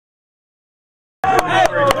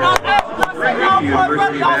y'all boys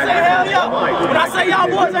ready, y'all say hell yeah. When I say y'all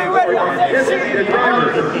boys ain't ready, y'all say shit. Y'all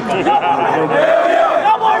boys ready? Hell yeah.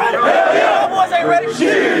 Y'all boys ready? Hell yeah. Y'all boys ain't ready?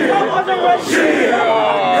 Shit. Y'all boys ain't ready? Shit.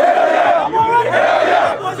 Y'all boys ready? Hell yeah.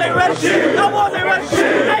 Y'all boys ain't ready? Shit. Y'all boys ain't ready?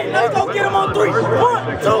 Shit. Hey, let's go get them on 3. 1,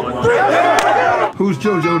 2, 3. Who's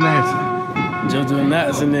Jojo Natson? Jojo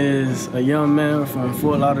Natson is a young man from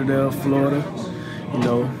Fort Lauderdale, Florida. You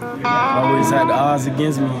know, always had the odds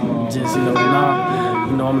against me. Just, you know, now,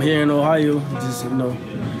 you know, I'm here in Ohio, just, you know,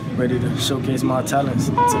 ready to showcase my talents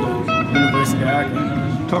to the University of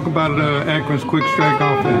Akron. Talk about Akron's quick strike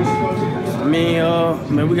offense. I mean,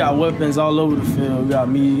 man, we got weapons all over the field. We got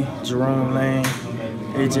me, Jerome Lane,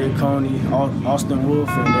 AJ Coney, Austin Wolf,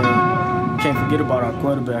 and then can't forget about our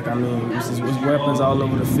quarterback. I mean, it's weapons all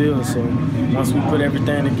over the field. So once we put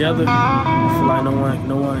everything together, I feel like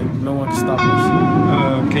no one can stop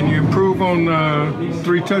us. Can you improve on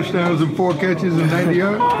 3 touchdowns and 4 catches and 90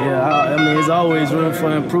 yards? Yeah, I mean, there's always room for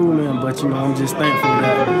improvement, but you know, I'm just thankful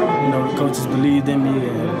that the coaches believed in me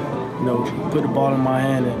and put the ball in my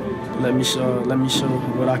hand and let me show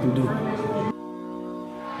what I can do.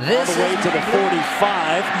 This all the way to the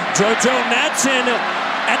 45. Jojo Natson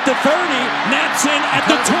at the 30, Natson at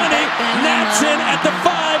the 20, Natson at the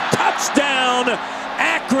 5, touchdown,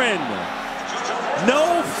 Akron.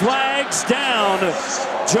 No flags down.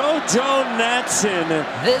 Jojo Natson,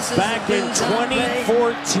 back in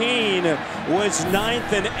 2014, was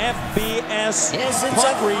 9th in FBS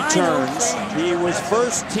punt returns. He was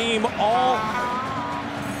first team all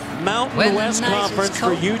Mountain West Conference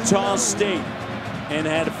for Utah State and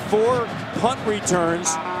had 4 punt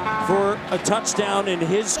returns for a touchdown in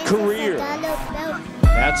his career.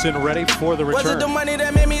 Natson ready for the return. The money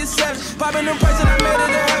that made me a savage. Popping them prices that made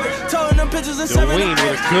it a habit. Told them pictures and Dwayne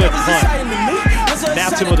with a good punt.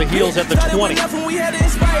 Natson with the heels at the 20.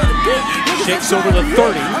 Shakes over the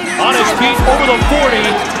 30. On his feet over the 40.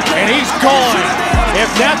 And he's gone. If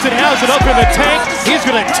Natson has it up in the tank, he's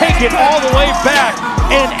going to take it all the way back.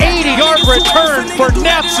 An 80-yard return for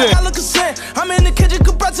Natson. I'm in the kitchen,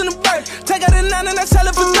 compressing the bird. Take out a 9 and I sell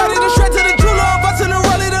it for 30. The straight to the jeweler, I'm busting the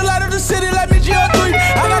rollie, the light of the city like me GR3.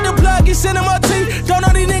 I got the plug, he sending my T. Don't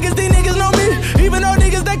know these niggas know me. Even though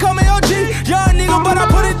niggas, they call me OG. Young nigga, but I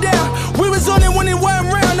put it down. We was on it when it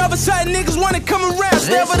wasn't round. All of a sudden, niggas wanna come around.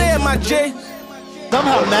 Stay over there, my J.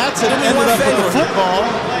 Somehow Natson ended up with the football.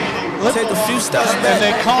 Take a few steps back. And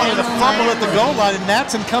they call it a fumble at the goal line, and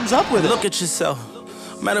Natson comes up with it. Look at yourself.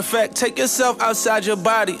 Matter of fact, take yourself outside your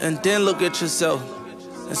body and then look at yourself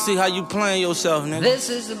and see how you playing yourself, nigga. This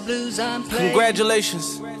is the blues I'm playing.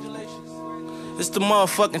 Congratulations. It's the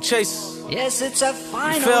motherfucking chase. Yes, it's a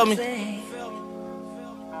final you feel me? Day.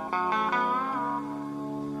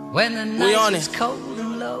 When the night is cold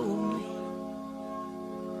and lonely.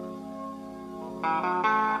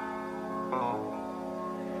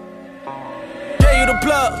 Yeah, you the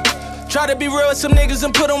plug. Try to be real with some niggas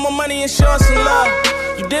and put on my money and show us some love.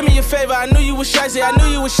 You did me a favor, I knew you was shicey, I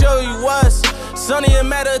knew you would show you was. It's only a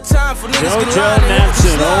matter of time for niggas to lie. Jojo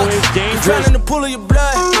Natson, always dangerous. In the pool of your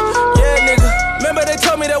blood. Yeah, nigga. Remember they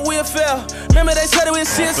told me that we'll fail. Remember they said it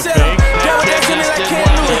was CSL. Yeah, but that's in it like can't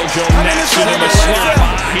lose. I'm in the field like we'll fail.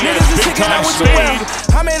 Niggas is sick and I wish them well.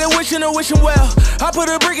 I made a wish and a wishing well. I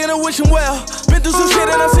put a brick in a wishing well. Been through some shit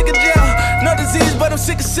and I'm sick of jail. No disease, but I'm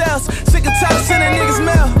sick of cells. Sick of tired of sending niggas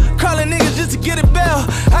mail. Calling niggas just to get a bell.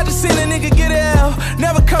 I just seen a nigga get an L.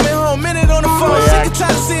 Never coming home, minute on the phone. Sick of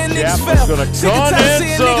tired of seeing niggas fail. Sick of tired of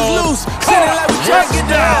seeing niggas lose. Sending like we try to get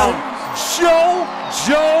down.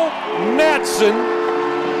 Jojo Natson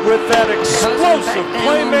with that explosive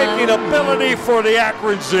playmaking ability for the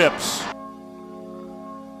Akron Zips.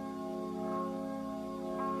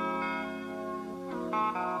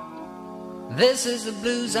 This is the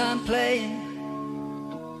blues I'm playing.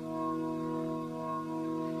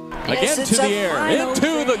 Again to the air,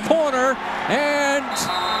 into the corner, and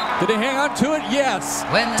did he hang on to it? Yes.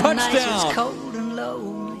 Touchdown.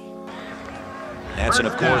 Natson,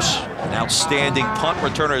 of course, an outstanding punt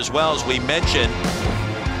returner as well, as we mentioned.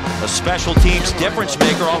 A special teams difference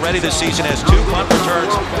maker already this season, has 2 punt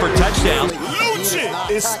returns for touchdowns.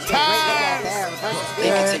 It's time.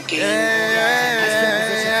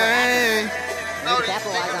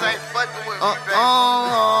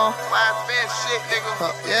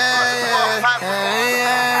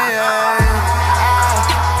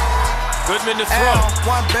 Goodman to throw.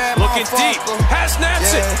 Looking deep. Has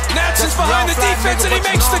Natson. Natson's behind the defense. defense, and he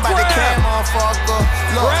makes the grab.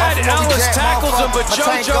 Brad Ellis tackles him, but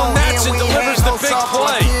Jojo Natson delivers the big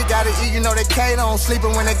play. Gotta eat, you know they K don't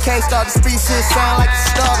sleeping when the K start to speak, shit sound like a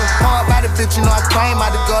stutter. Hard by the bitch, you know I came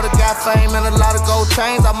out the gutter, got fame and a lot of gold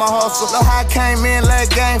chains on my hustle. Look how I came in, leg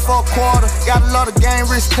game for a quarter. Got a lot of game,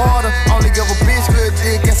 rich quarter. Only give a bitch good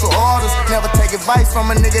dick and some orders. Never take advice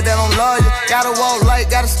from a nigga that don't love you. Gotta walk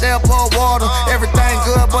light, gotta stay up for water. Everything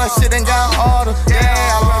good, but shit ain't got harder. Yeah,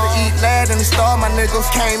 I love to eat lad and the star, my niggas.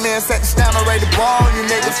 Came in, set the standard, ready to ball, you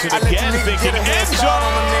niggas. I let you niggas get a head start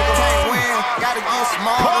on the nigga. Can't win, gotta get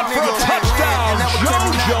small. Caught for a touchdown,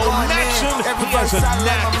 Jojo Natson. He has a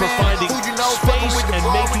knack for finding space and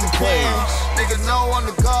making plays. Niggas know on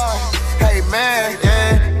the guard. Hey man,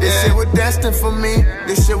 yeah, this shit was destined for me.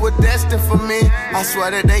 This shit was destined for me. I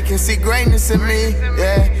swear that they can see greatness in me.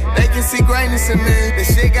 Yeah, they can see greatness in me.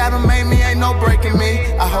 This shit gotta make me, ain't no breaking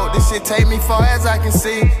me. I hope this shit take me far as I can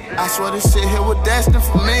see. I swear this shit here was destined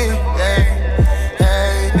for me. Yeah,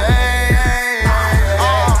 hey, hey, hey.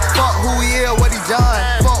 Fuck who he is, what he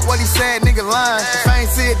done. Fuck what he said, nigga lying. If I ain't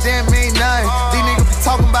see it, then mean nothing. These niggas be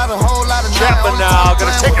talking about a whole lot of Chapman now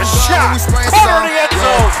gonna take a shot. Corner of the end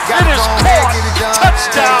zone. It is caught.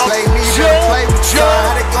 Touchdown, Jojo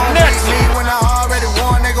Natson. When I already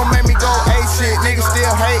won, they gon' make me go ape shit. Niggas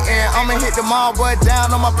still hating. I'ma hit the mall, but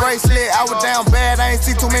down on my bracelet. I was down bad, I ain't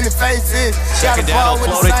see too many faces. Second down,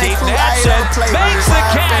 floated deep. Natson makes the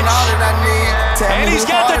catch. And he's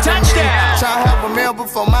got the touchdown. Try to have a meal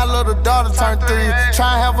before my little daughter turned 3.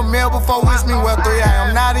 Try to have a meal before wish me well 3. I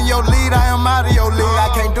am not in your lead, I am out of your league. I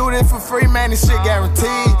can't do this for free, man, this shit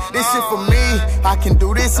guaranteed. This shit for me, I can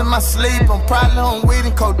do this in my sleep. I'm probably on weed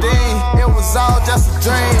and codeine. It was all just a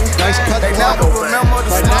dream. They never remember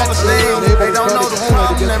the smallest things. They don't know the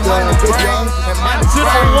problem that money brings. Natson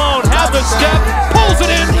alone had the step, pulls it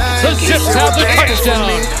in. The Zips have the touchdown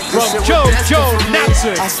from Jojo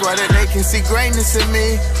Natson. I swear that they can see greatness in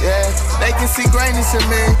me. Yeah, they can see greatness in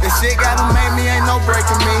me. This shit gotta make me, ain't no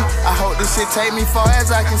breaking me. I hope this shit take me far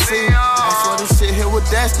as I can see. I swear this shit here was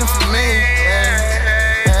destined for me. Yeah.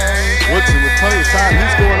 Woodson with plenty of time.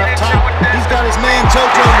 He's going